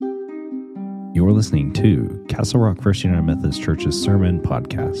You're listening to Castle Rock First United Methodist Church's Sermon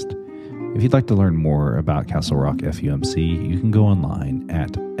Podcast. If you'd like to learn more about Castle Rock FUMC, you can go online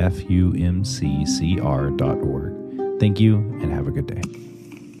at fumccr.org. Thank you, and have a good day.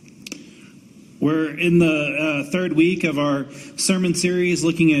 We're in the third week of our sermon series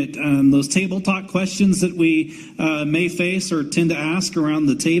looking at those table talk questions that we may face or tend to ask around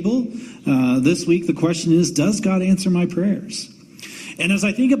the table. This week, the question is, does God answer my prayers? And as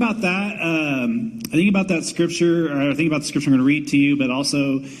I think about that, I think about that scripture, or I think about the scripture I'm going to read to you, but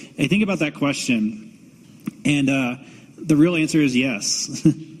also I think about that question. And the real answer is yes.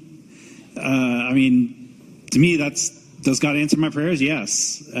 I mean, to me, does God answer my prayers?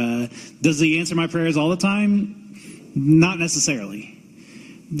 Yes. Does he answer my prayers all the time? Not necessarily.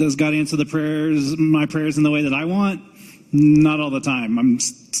 Does God answer my prayers in the way that I want? Not all the time. I'm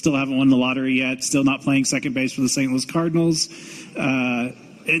still haven't won the lottery yet. Still not playing second base for the St. Louis Cardinals.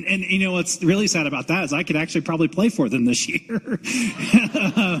 And you know what's really sad about that is I could actually probably play for them this year.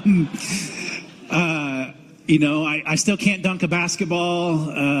 I still can't dunk a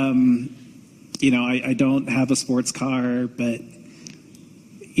basketball. I don't have a sports car, but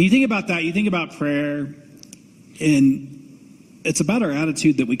you think about that, you think about prayer, and it's about our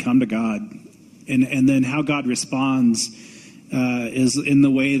attitude that we come to God, and then how God responds is in the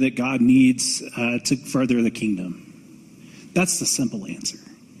way that God needs to further the kingdom. That's the simple answer.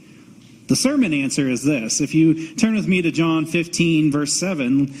 The sermon answer is this. If you turn with me to John 15, verse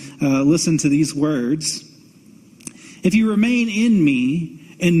 7, listen to these words. If you remain in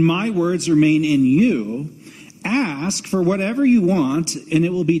me, and my words remain in you, ask for whatever you want, and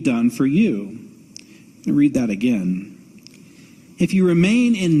it will be done for you. I'll read that again. If you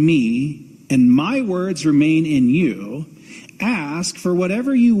remain in me, and my words remain in you, ask for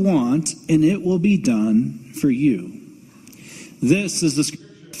whatever you want, and it will be done for you. This is the scripture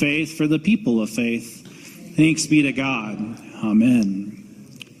of faith for the people of faith. Thanks be to God. Amen.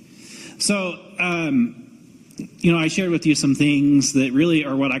 So, I shared with you some things that really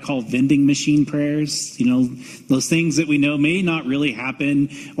are what I call vending machine prayers. Those things that we know may not really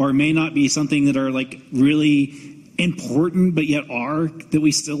happen or may not be something that are like really important, but yet are, that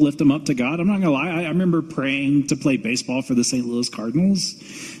we still lift them up to God. I'm not going to lie. I remember praying to play baseball for the St. Louis Cardinals.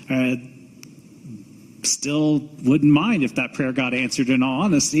 Still wouldn't mind if that prayer got answered, in all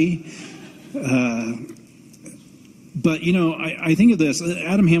honesty. But I think of this.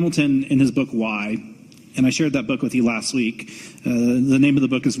 Adam Hamilton in his book, Why, and I shared that book with you last week. The name of the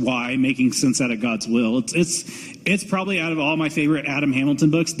book is Why, Making Sense Out of God's Will. It's probably, out of all my favorite Adam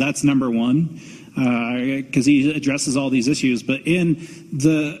Hamilton books, that's number one, because he addresses all these issues. But in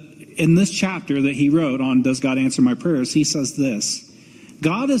this chapter that he wrote on Does God Answer My Prayers, he says this: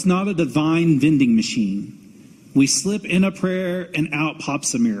 God is not a divine vending machine. We slip in a prayer and out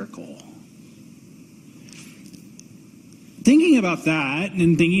pops a miracle. Thinking about that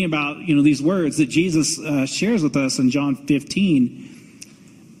and thinking about, these words that Jesus shares with us in John 15,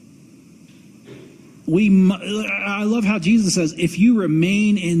 I love how Jesus says, if you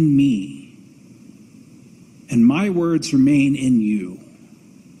remain in me and my words remain in you.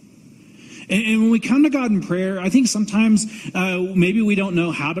 And when we come to God in prayer, I think sometimes maybe we don't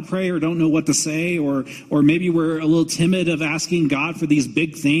know how to pray or don't know what to say, or maybe we're a little timid of asking God for these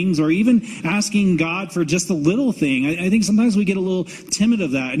big things, or even asking God for just a little thing. I think sometimes we get a little timid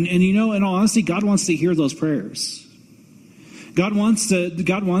of that. And in all honesty, God wants to hear those prayers. God wants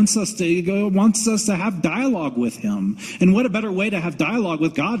us to have dialogue with him. And what a better way to have dialogue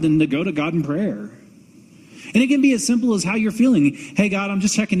with God than to go to God in prayer. And it can be as simple as how you're feeling. Hey, God, I'm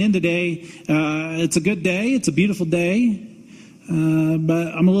just checking in today. It's a good day. It's a beautiful day. But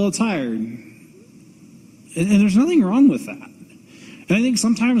I'm a little tired. And there's nothing wrong with that. And I think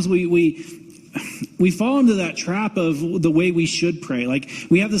sometimes we fall into that trap of the way we should pray. Like,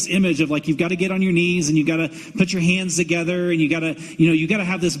 we have this image of, like, you've got to get on your knees and you've got to put your hands together and you got to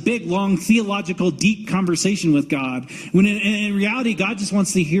have this big, long, theological, deep conversation with God. When in reality, God just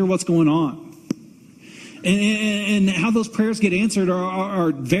wants to hear what's going on. And how those prayers get answered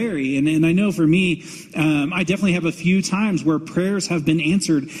are vary. And I know for me, I definitely have a few times where prayers have been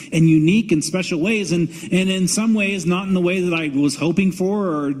answered in unique and special ways. And in some ways, not in the way that I was hoping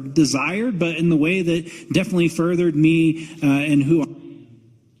for or desired, but in the way that definitely furthered me and who I am.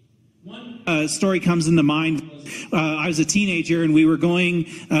 One story comes into mind. I was a teenager and we were going,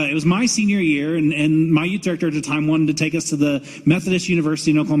 it was my senior year, and my youth director at the time wanted to take us to the Methodist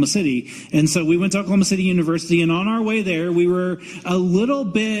University in Oklahoma City. And so we went to Oklahoma City University, and on our way there, we were a little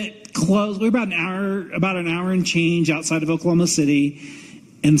bit close. We were about an hour and change outside of Oklahoma City,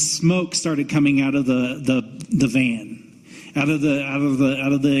 and smoke started coming out of the van. out of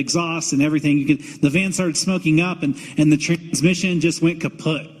the exhaust and everything. The van started smoking up, and the transmission just went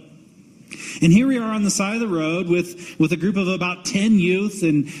kaput. And here we are on the side of the road with a group of about 10 youth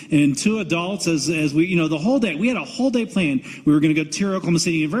and 2 adults as we, the whole day. We had a whole day planned. We were going to go to Oklahoma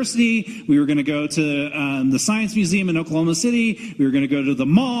City University. We were going to go to the Science Museum in Oklahoma City. We were going to go to the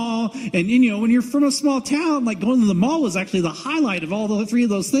mall. And, when you're from a small town, like going to the mall was actually the highlight of all the 3 of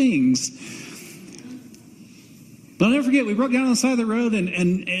those things. But I'll never forget, we broke down on the side of the road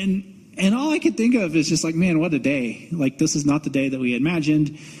and all I could think of is just like, man, what a day. Like, this is not the day that we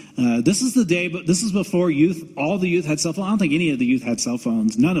imagined. This is the day, but this is before all the youth had cell phones. I don't think any of the youth had cell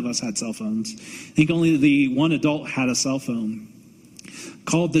phones. None of us had cell phones. I think only the one adult had a cell phone.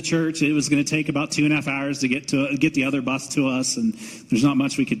 Called the church. It was going to take about 2.5 hours to get the other bus to us, and there's not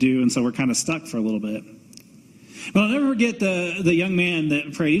much we could do, and so we're kind of stuck for a little bit. But I'll never forget the young man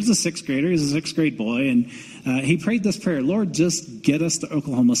that prayed. He was a 6th grader. He was a 6th grade boy, and he prayed this prayer: Lord, just get us to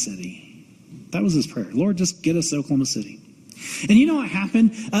Oklahoma City. That was his prayer. Lord, just get us to Oklahoma City. And you know what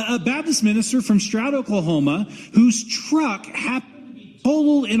happened? A Baptist minister from Stroud, Oklahoma, whose truck happened to be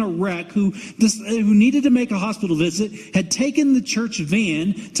totaled in a wreck, who needed to make a hospital visit, had taken the church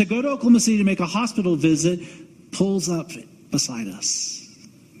van to go to Oklahoma City to make a hospital visit, pulls up beside us.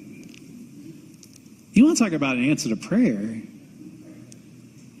 You want to talk about an answer to prayer?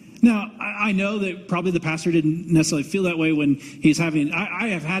 Now, I know that probably the pastor didn't necessarily feel that way when he's having... I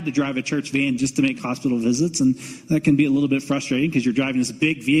have had to drive a church van just to make hospital visits, and that can be a little bit frustrating because you're driving this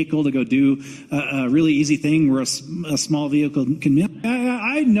big vehicle to go do a really easy thing where a small vehicle can...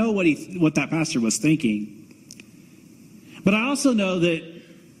 I know what that pastor was thinking. But I also know that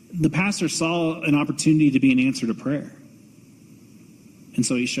the pastor saw an opportunity to be an answer to prayer. And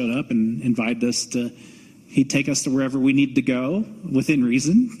so he showed up and invited us to... He'd take us to wherever we needed to go, within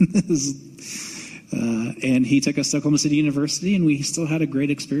reason. And he took us to Oklahoma City University, and we still had a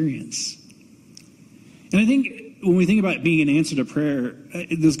great experience. And I think when we think about being an answer to prayer,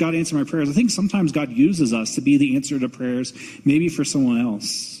 does God answer my prayers? I think sometimes God uses us to be the answer to prayers, maybe for someone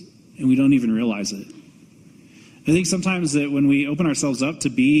else, and we don't even realize it. I think sometimes that when we open ourselves up to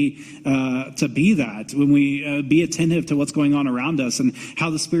be that, when we be attentive to what's going on around us and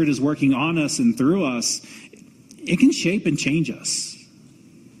how the Spirit is working on us and through us, it can shape and change us.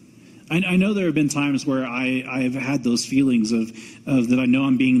 I know there have been times where I've had those feelings of that I know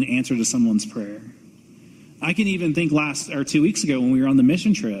I'm being the answer to someone's prayer. I can even think 2 weeks ago when we were on the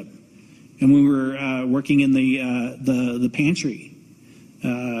mission trip and we were working in the pantry.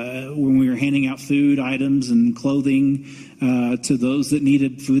 When we were handing out food items and clothing to those that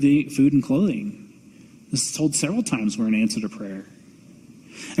needed food and clothing. This is told several times we're an answer to prayer.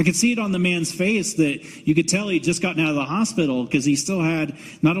 I could see it on the man's face that you could tell he'd just gotten out of the hospital because he still had,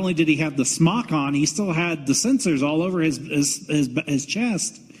 not only did he have the smock on, he still had the sensors all over his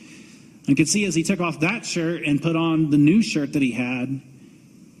chest. I could see as he took off that shirt and put on the new shirt that he had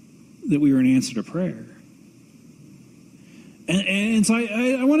that we were an answer to prayer. And so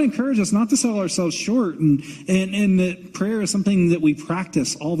I want to encourage us not to sell ourselves short, and that prayer is something that we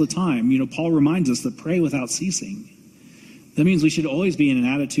practice all the time. Paul reminds us to pray without ceasing. That means we should always be in an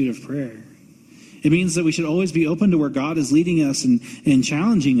attitude of prayer. It means that we should always be open to where God is leading us and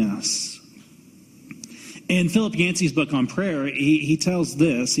challenging us. In Philip Yancey's book on prayer, he tells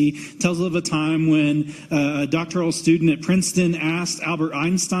this. He tells of a time when a doctoral student at Princeton asked Albert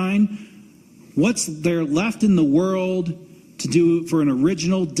Einstein, "What's there left in the world to do for an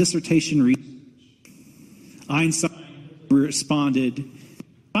original dissertation research?" Einstein responded,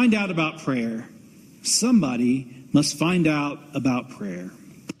 "Find out about prayer. Somebody must find out about prayer."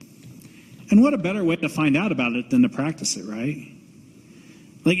 And what a better way to find out about it than to practice it, right?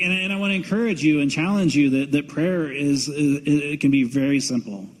 And I want to encourage you and challenge you that prayer it can be very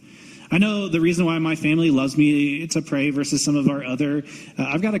simple. I know the reason why my family loves me to pray versus some of our other...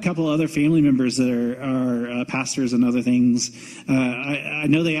 I've got a couple other family members that are pastors and other things. I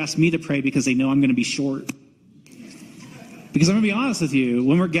know they ask me to pray because they know I'm going to be short. Because I'm going to be honest with you,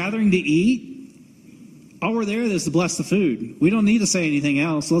 when we're gathering to eat, all we're there is to bless the food. We don't need to say anything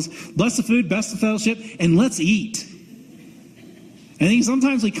else. Let's bless the food, bless the fellowship, and let's eat. I think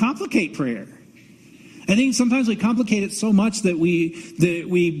sometimes we complicate prayer. I think sometimes we complicate it so much that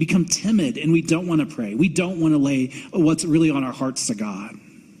we become timid and we don't want to pray. We don't want to lay what's really on our hearts to God.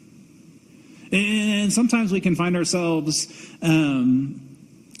 And sometimes we can find ourselves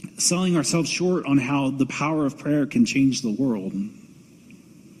selling ourselves short on how the power of prayer can change the world.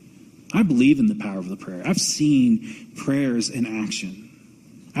 I believe in the power of the prayer. I've seen prayers in action.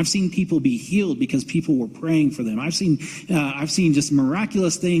 I've seen people be healed because people were praying for them. I've seen just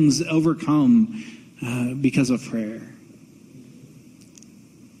miraculous things overcome because of prayer.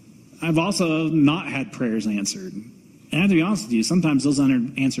 I've also not had prayers answered. And I have to be honest with you, sometimes those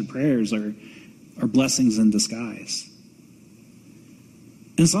unanswered prayers are blessings in disguise.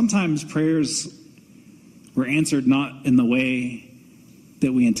 And sometimes prayers were answered not in the way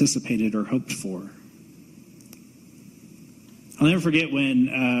that we anticipated or hoped for. I'll never forget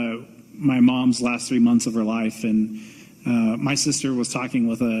when my mom's last 3 months of her life, and my sister was talking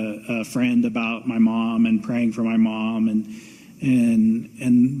with a friend about my mom and praying for my mom,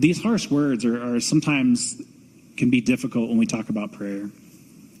 and these harsh words are sometimes can be difficult when we talk about prayer.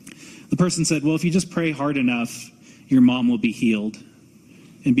 The person said, well, if you just pray hard enough, your mom will be healed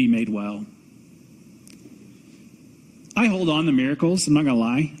and be made well. I hold on to miracles. I'm not going to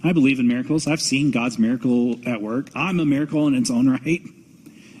lie. I believe in miracles. I've seen God's miracle at work. I'm a miracle in its own right.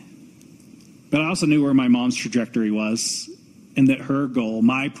 But I also knew where my mom's trajectory was, and that her goal,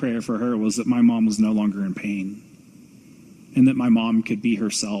 my prayer for her, was that my mom was no longer in pain, and that my mom could be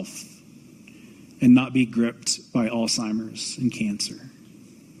herself and not be gripped by Alzheimer's and cancer.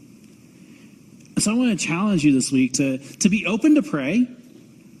 So I want to challenge you this week to be open to pray,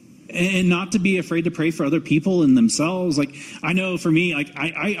 and not to be afraid to pray for other people and themselves. Like, I know for me, like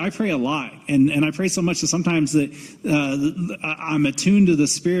I pray a lot, and I pray so much that sometimes that I'm attuned to the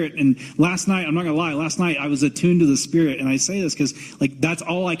Spirit. And last night, I'm not gonna lie, last night I was attuned to the Spirit, and I say this because like that's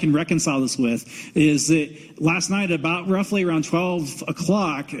all I can reconcile this with, is that last night about roughly around 12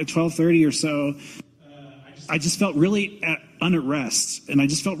 o'clock, at 12:30 or so, I just felt really unrest, and I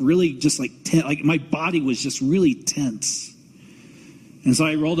just felt really just like like my body was just really tense. And so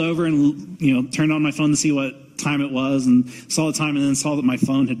I rolled over and, turned on my phone to see what time it was, and saw the time, and then saw that my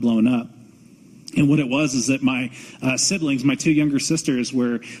phone had blown up. And what it was is that my siblings, my 2 younger sisters,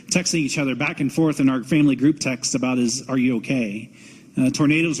 were texting each other back and forth in our family group text about, are you okay?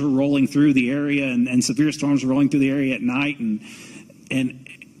 Tornadoes were rolling through the area, and severe storms were rolling through the area at night. And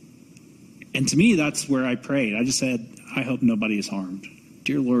to me, that's where I prayed. I just said, I hope nobody is harmed.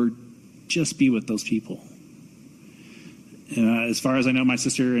 Dear Lord, just be with those people. As far as I know, my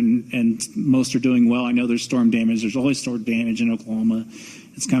sister and most are doing well. I know there's storm damage. There's always storm damage in Oklahoma.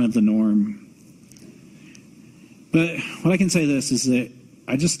 It's kind of the norm. But what I can say this is that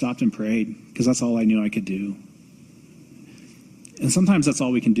I just stopped and prayed, because that's all I knew I could do. And sometimes that's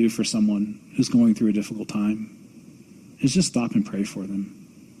all we can do for someone who's going through a difficult time, is just stop and pray for them.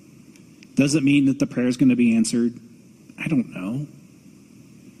 Does it mean that the prayer is going to be answered? I don't know.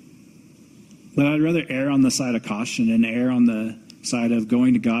 But I'd rather err on the side of caution and err on the side of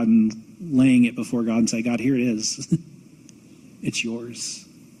going to God and laying it before God and say, God, here it is. It's yours.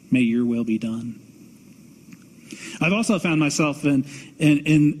 May your will be done. I've also found myself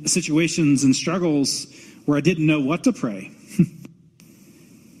in situations and struggles where I didn't know what to pray.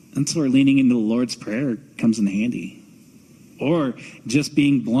 That's where leaning into the Lord's Prayer comes in handy. Or just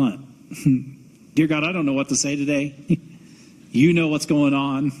being blunt. Dear God, I don't know what to say today. You know what's going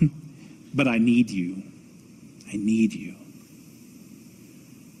on. But I need you. I need you.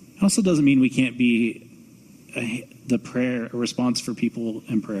 It also doesn't mean we can't be a response for people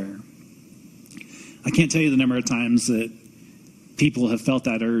in prayer. I can't tell you the number of times that people have felt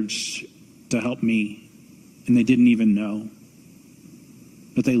that urge to help me, and they didn't even know.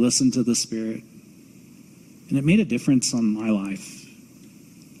 But they listened to the Spirit, and it made a difference on my life.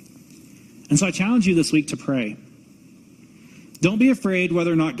 And so I challenge you this week to pray. Don't be afraid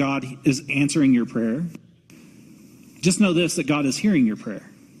whether or not God is answering your prayer. Just know this, that God is hearing your prayer.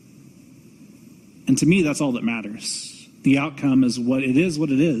 And to me, that's all that matters. The outcome is what it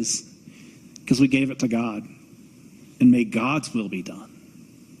is, because we gave it to God. And may God's will be done.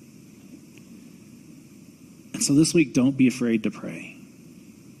 And so this week, don't be afraid to pray.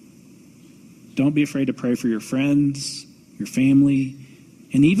 Don't be afraid to pray for your friends, your family,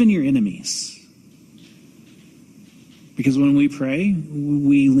 and even your enemies. Because when we pray,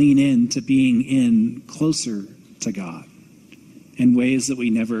 we lean into being in closer to God in ways that we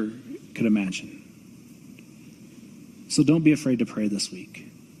never could imagine. So don't be afraid to pray this week.